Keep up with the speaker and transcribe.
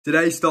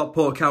Today,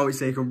 Stockport County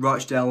take on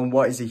Rochdale on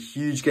what is a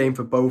huge game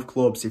for both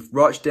clubs. If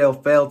Rochdale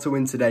fail to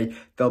win today,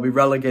 they'll be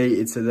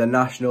relegated to the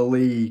National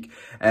League,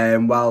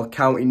 while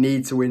County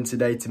need to win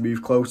today to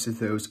move closer to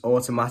those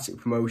automatic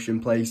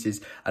promotion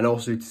places and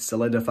also to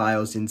solidify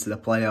us into the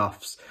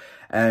playoffs.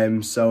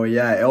 So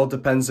yeah, it all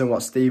depends on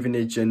what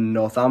Stevenage and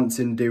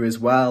Northampton do as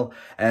well.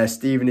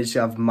 Stevenage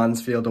have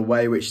Mansfield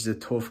away, which is a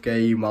tough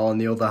game, while on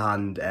the other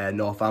hand,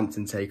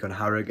 Northampton take on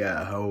Harrogate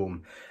at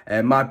home.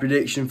 My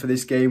prediction for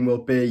this game will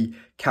be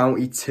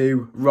County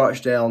 2,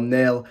 Rochdale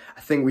 0.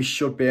 I think we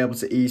should be able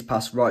to ease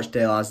past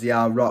Rochdale as they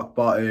are rock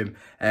bottom,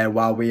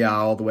 while we are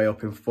all the way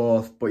up in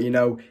 4th. But you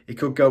know, it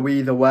could go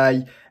either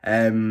way.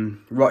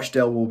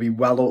 Rochdale will be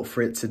well up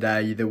for it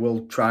today. They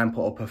will try and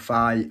put up a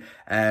fight.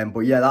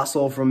 But yeah, that's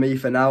all from me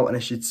for now, and I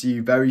should see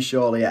you very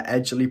shortly at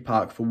Edgeley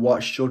Park for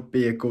what should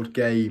be a good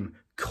game.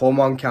 Come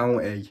on,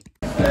 County.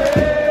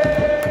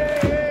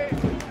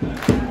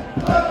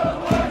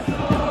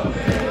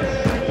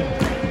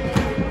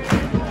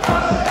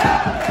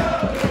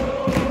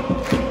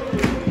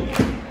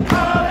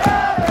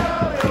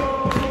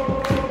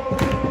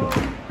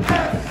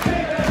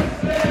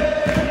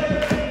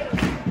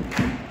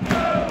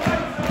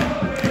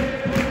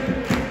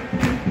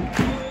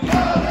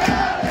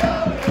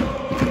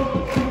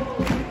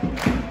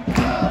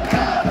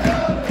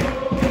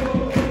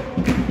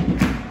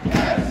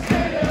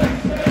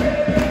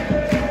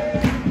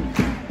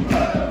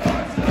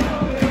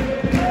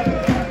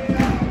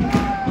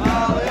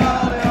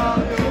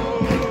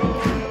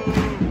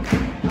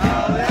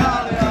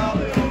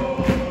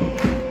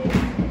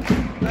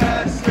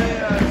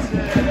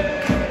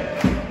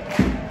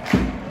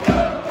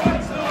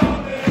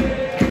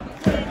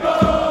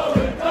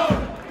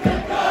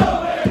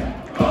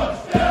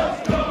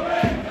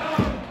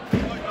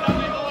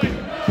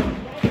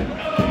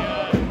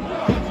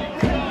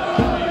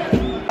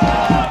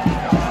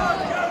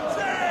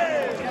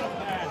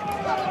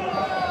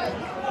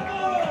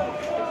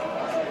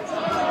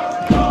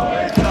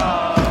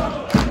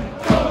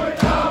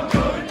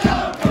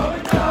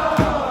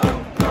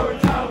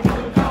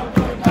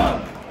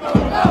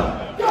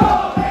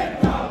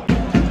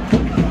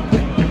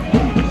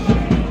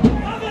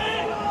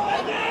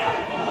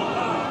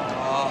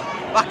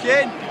 Back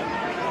in!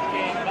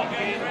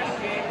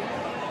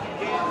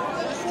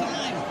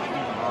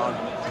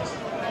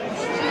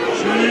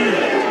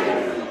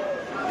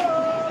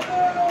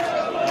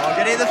 Oh,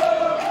 get in the...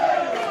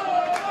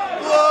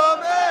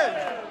 Woman!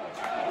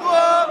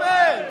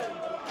 Woman!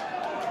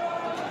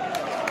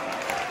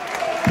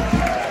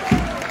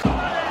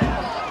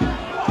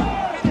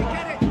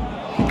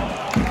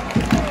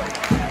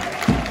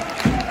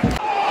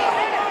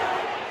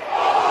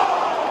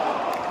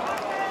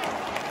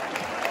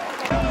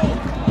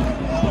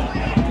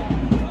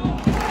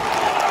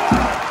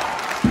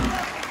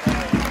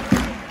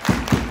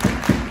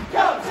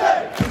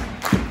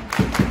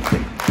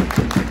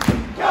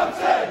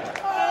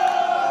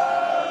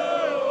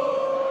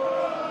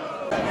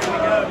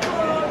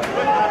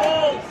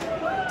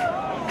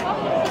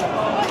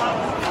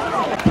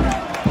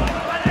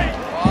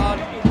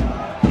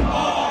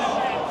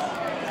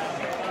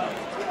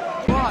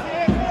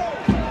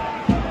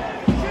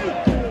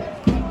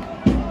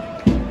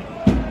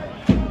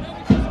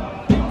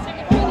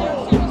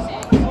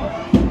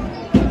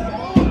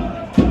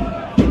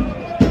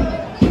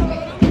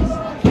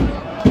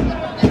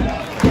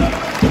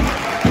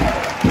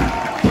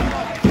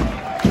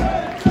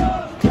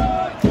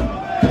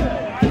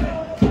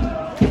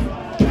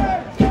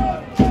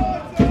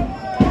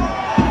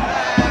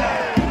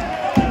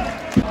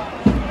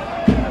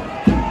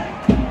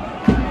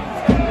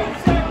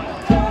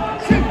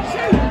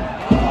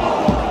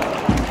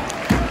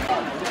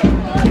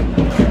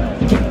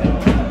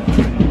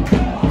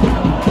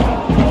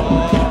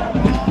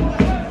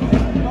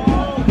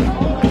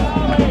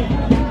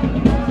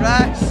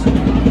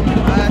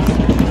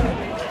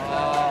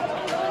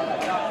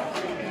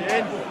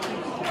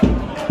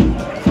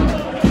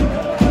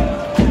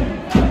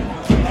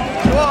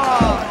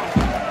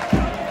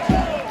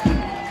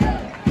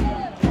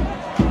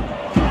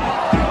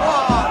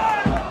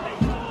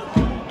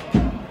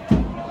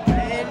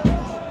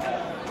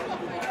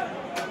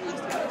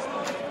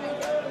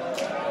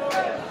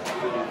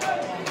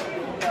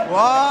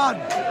 One!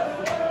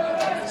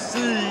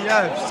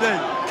 CFC!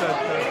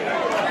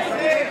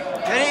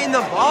 Get it in the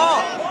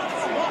box!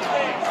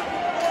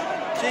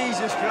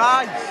 Jesus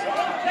Christ!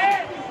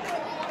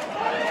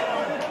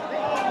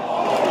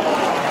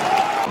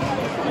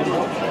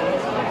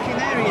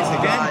 There he is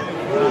again.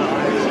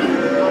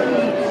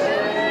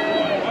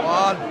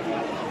 One.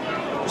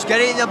 Just get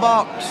it in the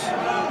box.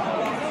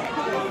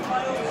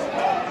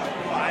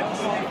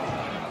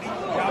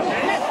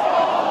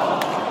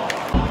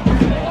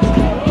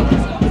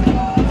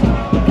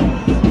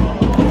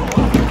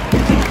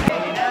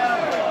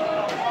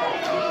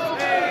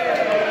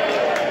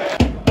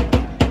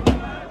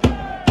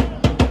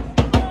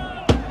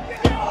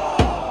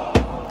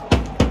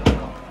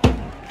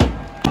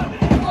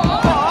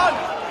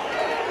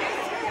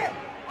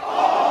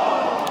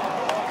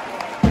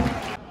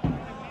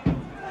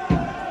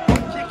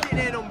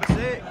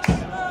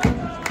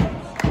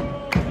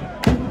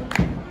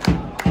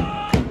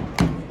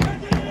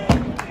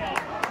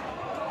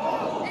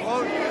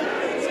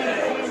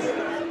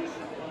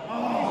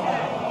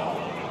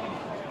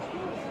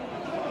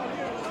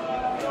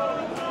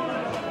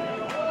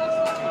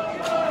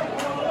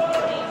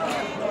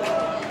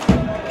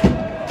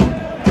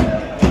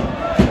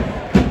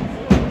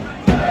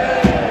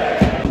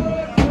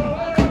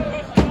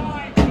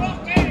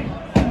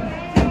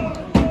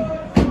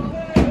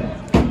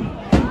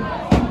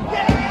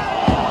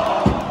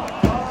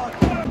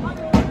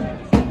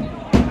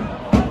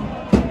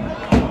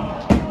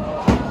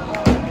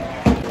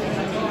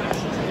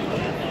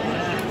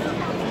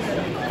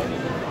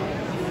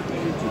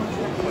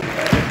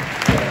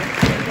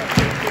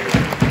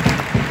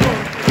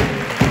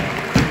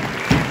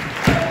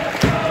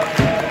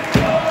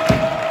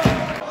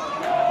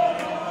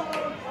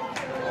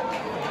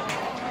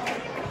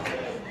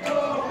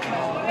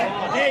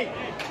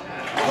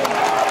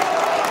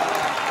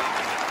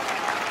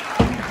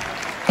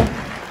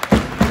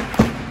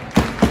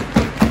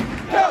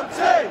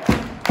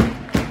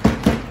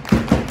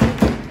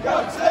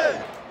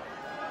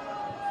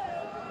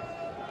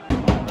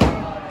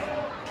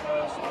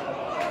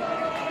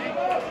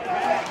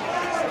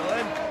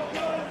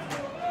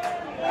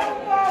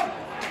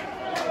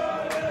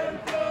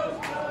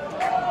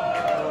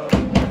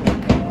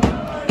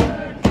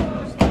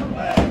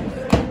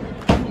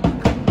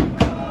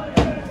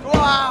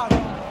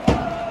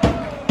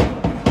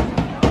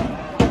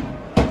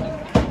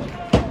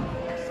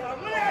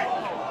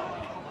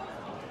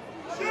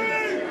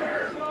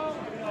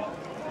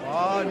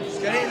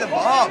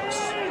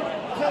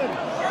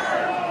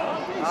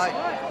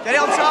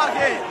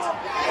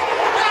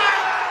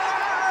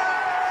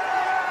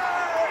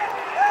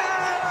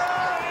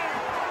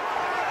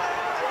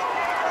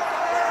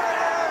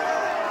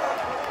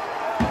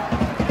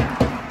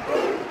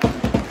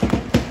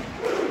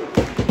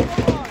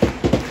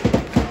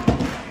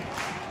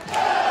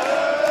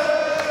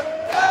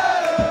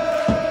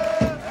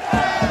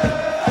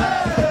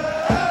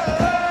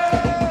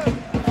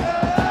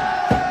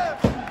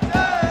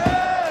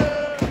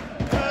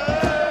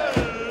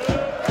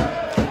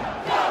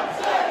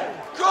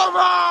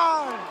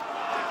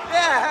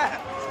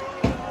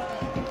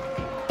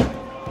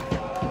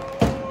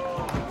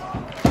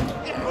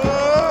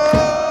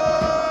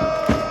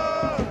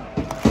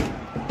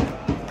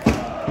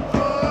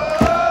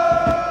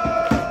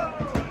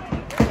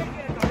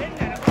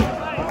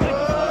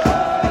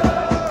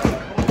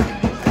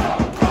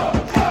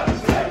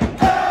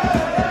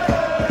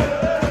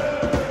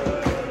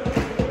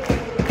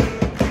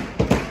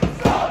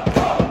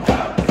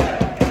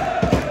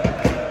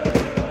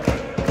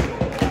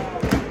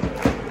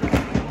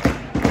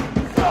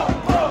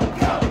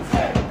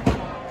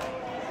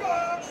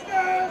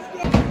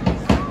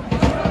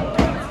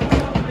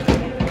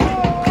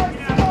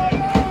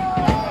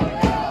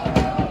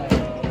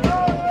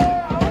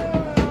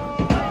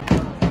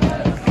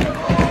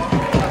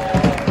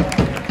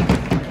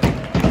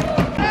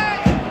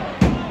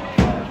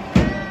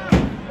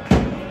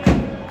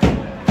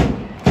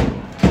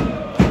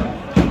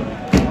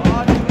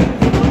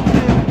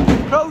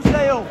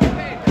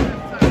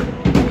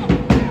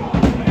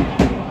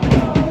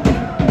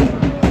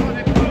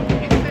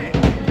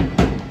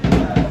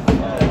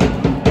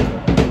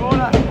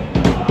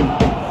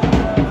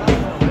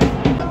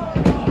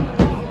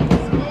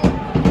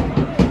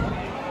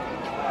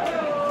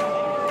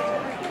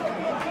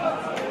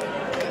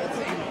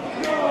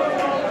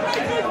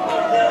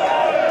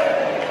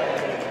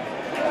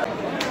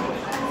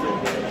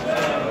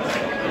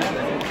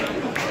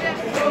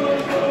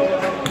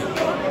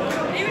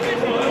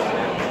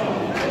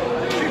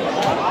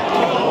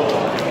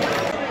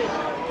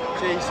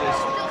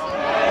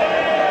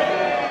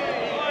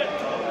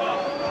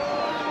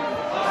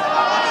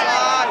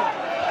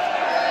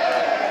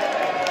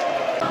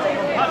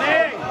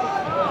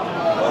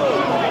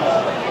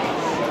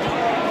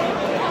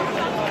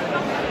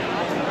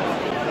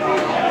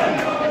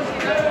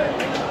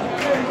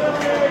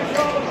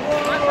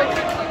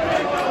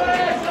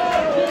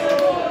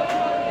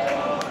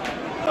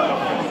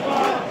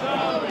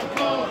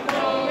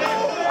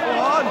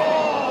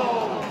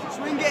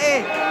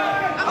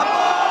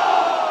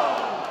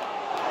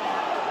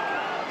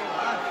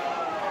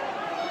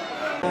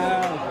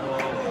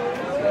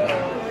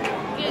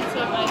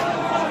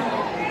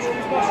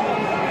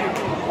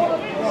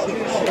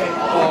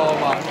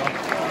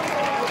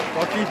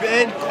 I'll keep it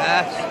in.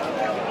 Yes.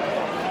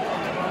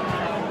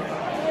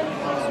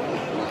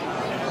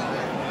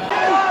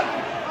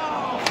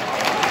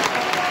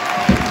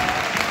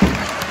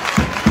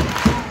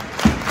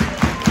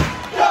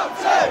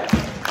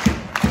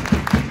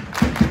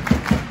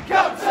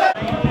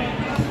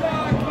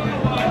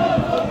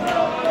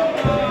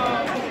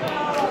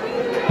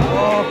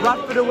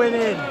 Bradford are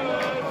winning.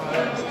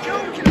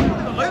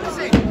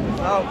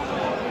 Oh.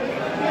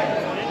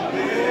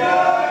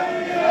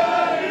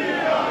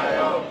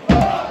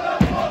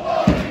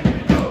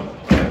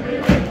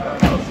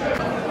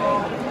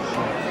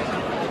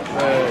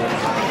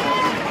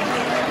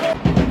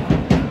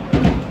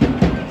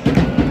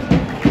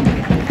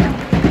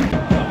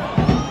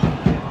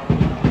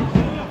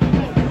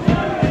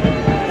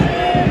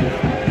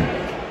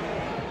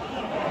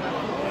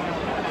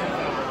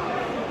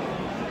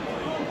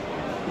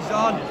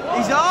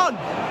 He's on!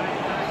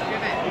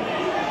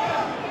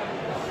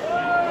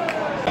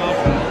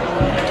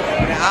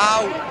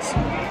 Out!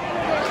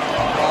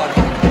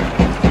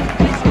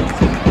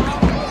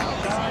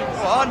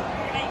 Go on!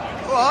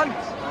 Go on!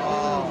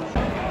 Oh.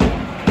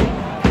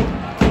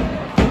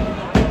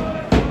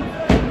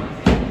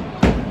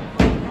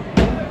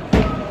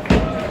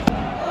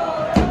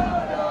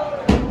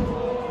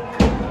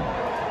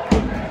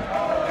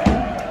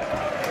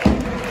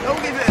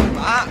 Don't give it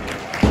back!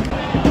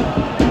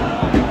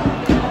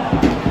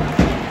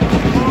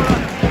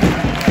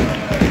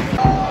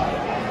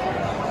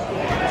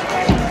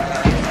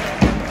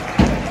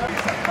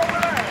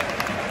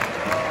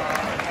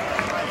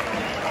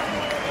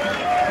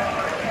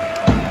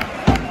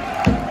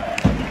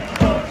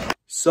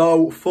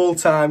 So,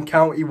 full-time,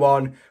 County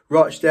 1,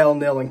 Rochdale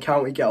 0 and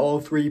County get all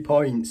 3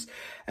 points.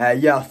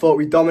 Yeah, I thought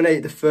we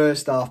dominated the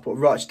first half, but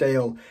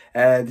Rochdale,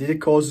 they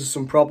did cause us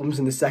some problems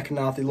in the second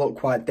half. They looked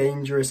quite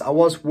dangerous. I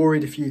was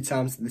worried a few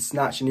times that they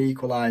snatched an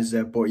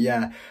equaliser, but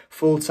yeah,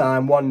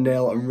 full-time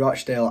 1-0 and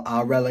Rochdale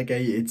are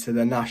relegated to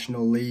the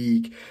National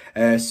League.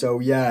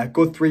 So yeah,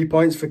 good 3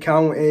 points for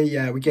County.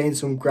 Yeah, we gained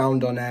some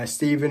ground on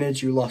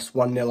Stevenage, who lost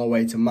 1-0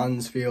 away to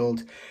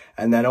Mansfield.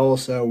 And then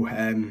also,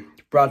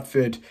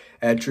 Bradford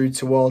drew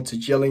to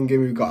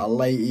Gillingham, who got a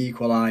late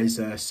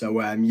equaliser.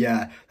 So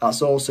yeah,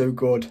 that's also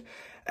good.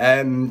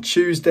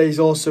 Tuesday's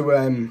also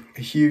a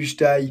huge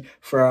day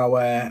for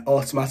our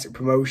automatic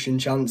promotion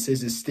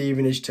chances as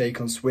Stevenage take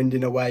on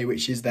Swindon away,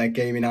 which is their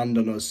game in hand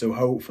on us. So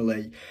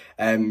hopefully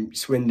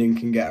Swindon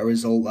can get a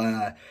result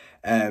there.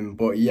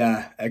 But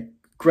yeah, a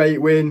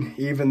great win,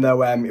 even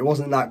though it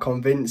wasn't that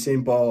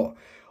convincing. But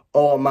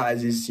all that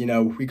matters is, you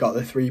know, we got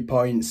the 3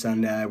 points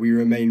and we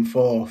remain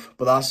 4th.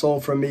 But that's all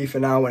from me for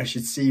now. And I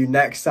should see you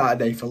next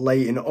Saturday for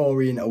Leyton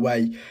Orient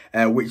away,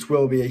 which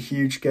will be a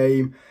huge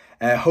game.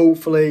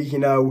 Hopefully, you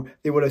know,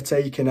 they would have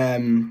taken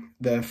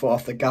the foot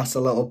off the gas a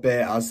little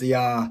bit, as they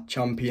are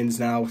champions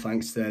now,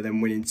 thanks to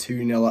them winning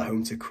 2-0 at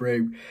home to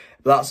Crewe.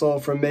 But that's all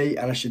from me,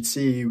 and I should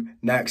see you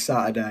next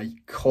Saturday.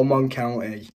 Come on, County.